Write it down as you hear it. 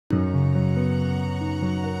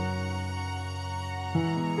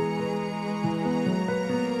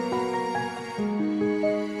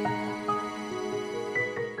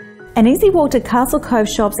An easy walk to Castle Cove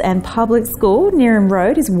shops and public school, Neerim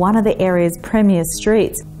Road is one of the area's premier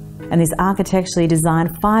streets. And this architecturally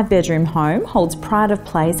designed 5-bedroom home holds pride of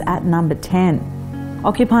place at number 10.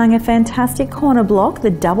 Occupying a fantastic corner block, the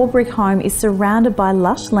double brick home is surrounded by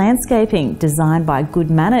lush landscaping designed by Good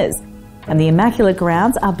Manners. And the immaculate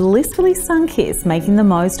grounds are blissfully sun-kissed, making the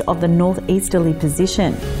most of the northeasterly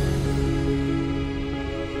position.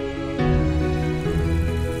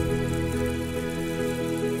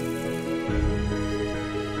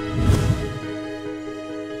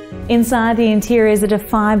 Inside, the interiors are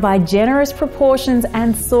defined by generous proportions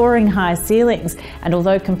and soaring high ceilings. And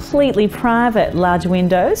although completely private, large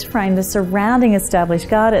windows frame the surrounding established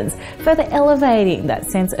gardens, further elevating that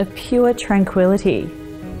sense of pure tranquility.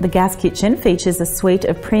 The gas kitchen features a suite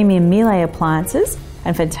of premium Miele appliances,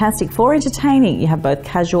 and fantastic for entertaining. You have both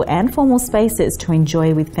casual and formal spaces to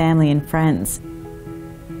enjoy with family and friends.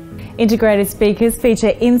 Integrated speakers feature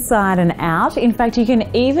inside and out. In fact, you can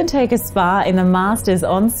even take a spa in the master's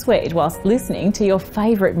ensuite whilst listening to your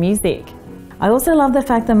favourite music. I also love the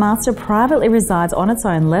fact the master privately resides on its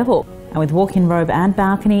own level, and with walk-in robe and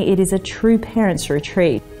balcony, it is a true parent's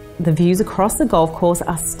retreat. The views across the golf course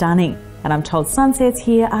are stunning, and I'm told sunsets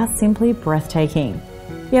here are simply breathtaking.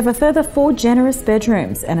 You have a further 4 generous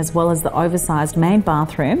bedrooms, and as well as the oversized main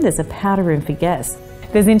bathroom, there's a powder room for guests.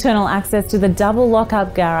 There's internal access to the double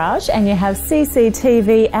lock-up garage, and you have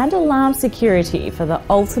CCTV and alarm security for the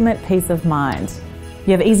ultimate peace of mind.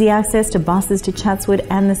 You have easy access to buses to Chatswood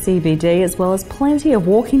and the CBD, as well as plenty of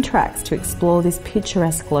walking tracks to explore this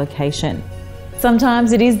picturesque location.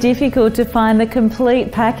 Sometimes it is difficult to find the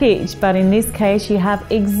complete package, but in this case you have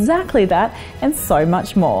exactly that and so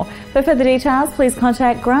much more. For further details, please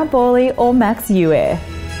contact Grant Borley or Max Uair.